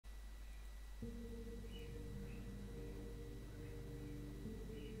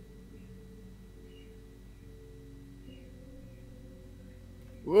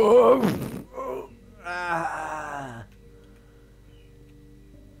Whoa. Ah.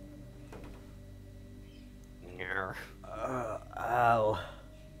 Ow.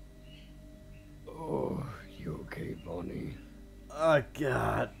 Oh, you okay, Bonnie? Oh,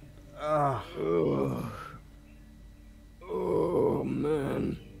 God. Oh. Oh,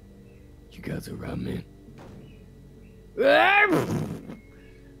 man. You guys around me?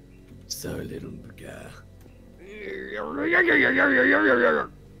 Sorry, little guy.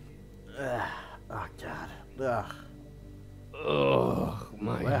 Oh, God. Ugh. Oh,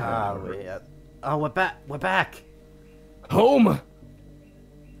 my Where head are hurts. we? Oh, we're back. We're back. Home!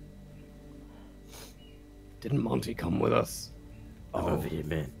 Didn't Monty come with us? I'm over here,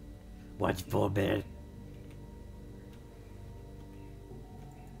 man. Watch for, man.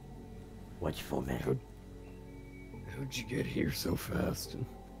 Watch for, man. How'd you get here so fast?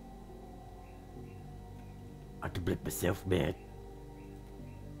 I can blip myself, man.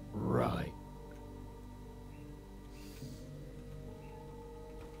 Right.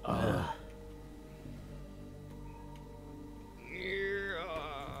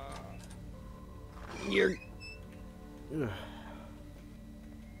 You're...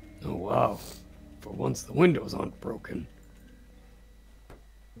 Oh, wow. For once, the windows aren't broken.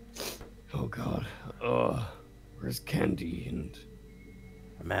 Oh, God. Where's Candy and...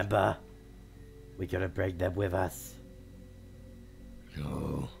 Remember, we gotta bring them with us.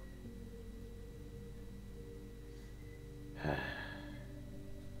 Oh.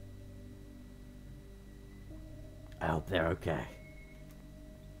 I hope they're okay.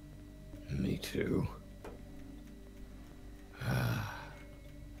 Me too.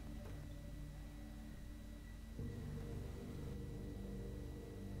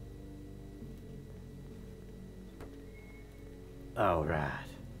 All right.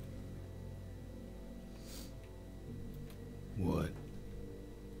 What?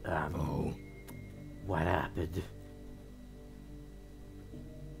 Oh. What happened?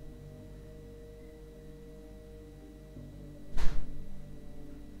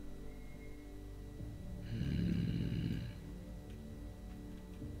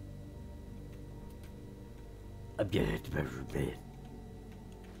 I'm gonna have to move a bit.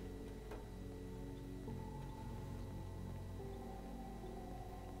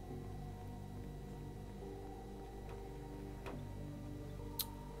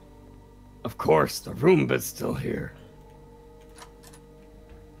 Of course, the Roomba's still here.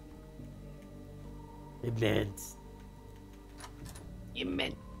 It meant... You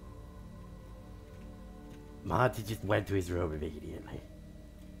meant... Monty just went to his room immediately.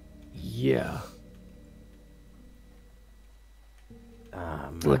 Yeah.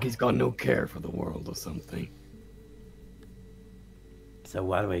 Like he's got no care for the world or something. So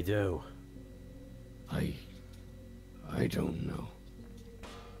what do we do? I don't know.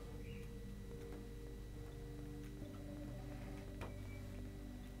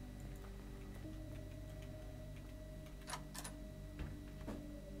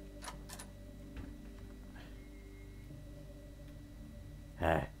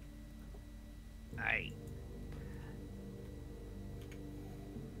 Hey.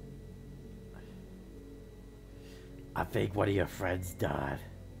 I think one of your friends died.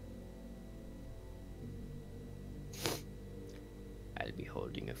 I'll be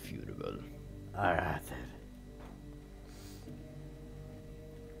holding a funeral. Alright then.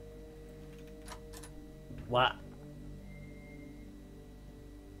 What?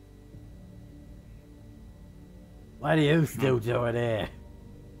 What are you still doing here?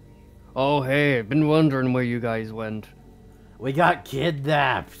 Oh, hey, I've been wondering where you guys went. We got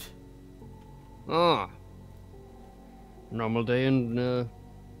kidnapped. Ah. Normal day in,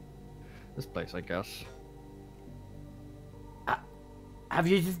 this place, I guess. Have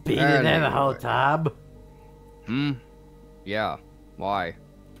you just been in there the whole time? Yeah. Why?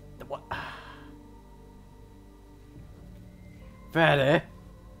 What? Freddy?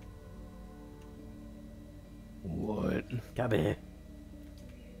 What? Come here.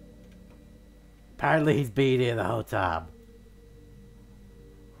 Apparently he's been here the whole time.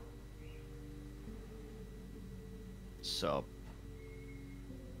 Sup?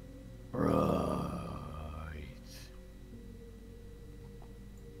 Right.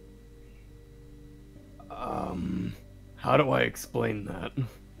 How do I explain that?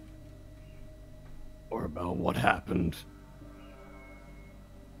 Or about what happened?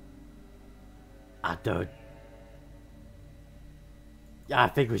 I don't... I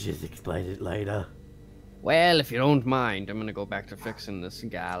think we should explain it later. Well, if you don't mind, I'm gonna go back to fixing this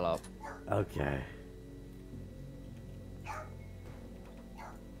gal up. Okay.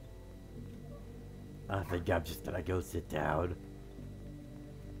 I think I'm just gonna go sit down.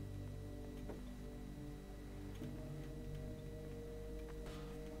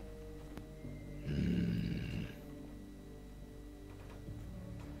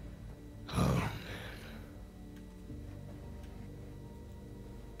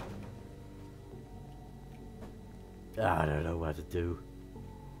 I don't know what to do.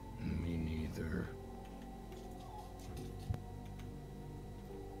 Me neither.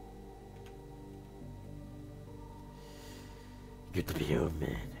 Good to be home,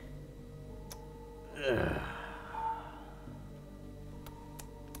 man. Ugh.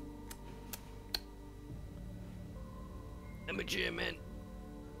 I'm a German.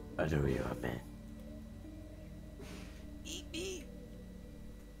 I know you are, man. Eat me.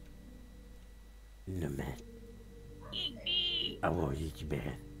 No, man. Eat me. I won't eat you,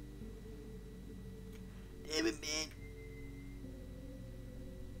 man. Damn it, man.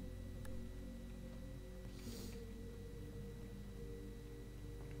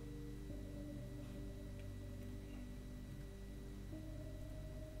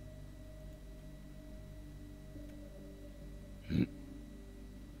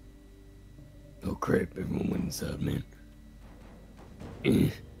 Oh crap, everyone went inside, man.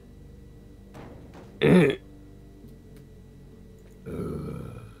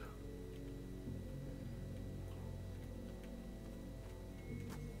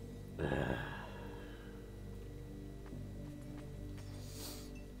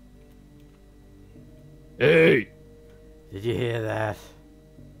 Hey, Did you hear that?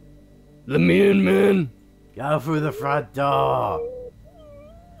 let me in, man. Go through the front door.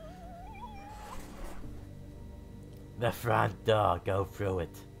 The front door. Go through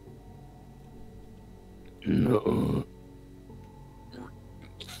it. No.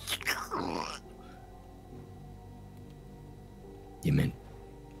 You meant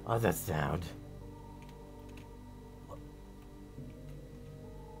Oh, that sound.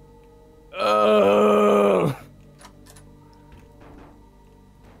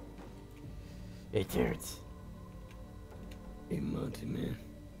 It hurts. Hey, Monty, man.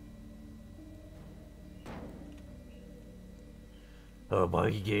 Oh, while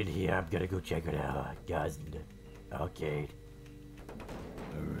you get in here, I'm gonna go check it out. Guys in the arcade.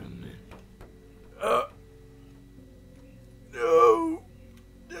 Alright, man. No!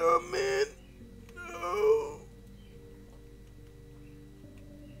 No, man! No!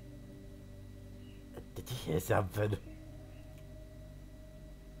 Did you hear something?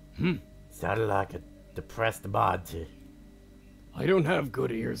 Sounded like a depressed Monty. I don't have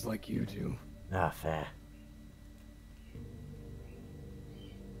good ears like you do. Not fair.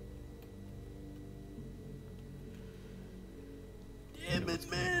 Damn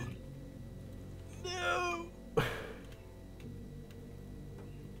it, man! No!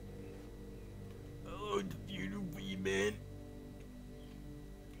 Oh, the funeral for you, man.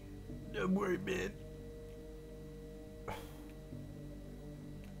 Don't worry, man.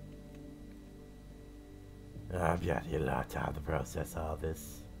 I've got a lot of time to process all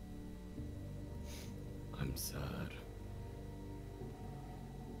this. I'm sad.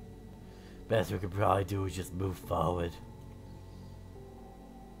 Best we could probably do is just move forward.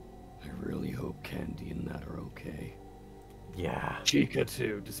 I really hope Candy and that are okay. Yeah. Chica,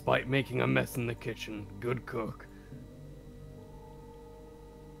 too, despite making a mess in the kitchen. Good cook.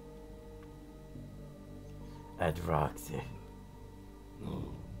 And Roxy. Oh,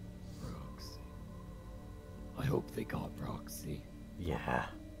 Roxy. I hope they got Roxy. Yeah.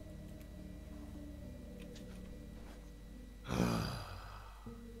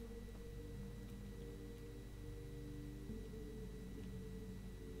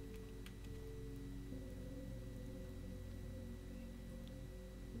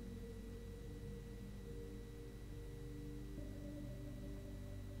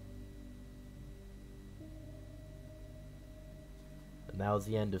 And that was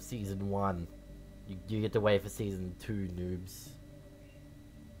the end of season 1. You get to wait for season 2, noobs.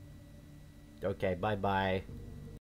 Okay, bye-bye.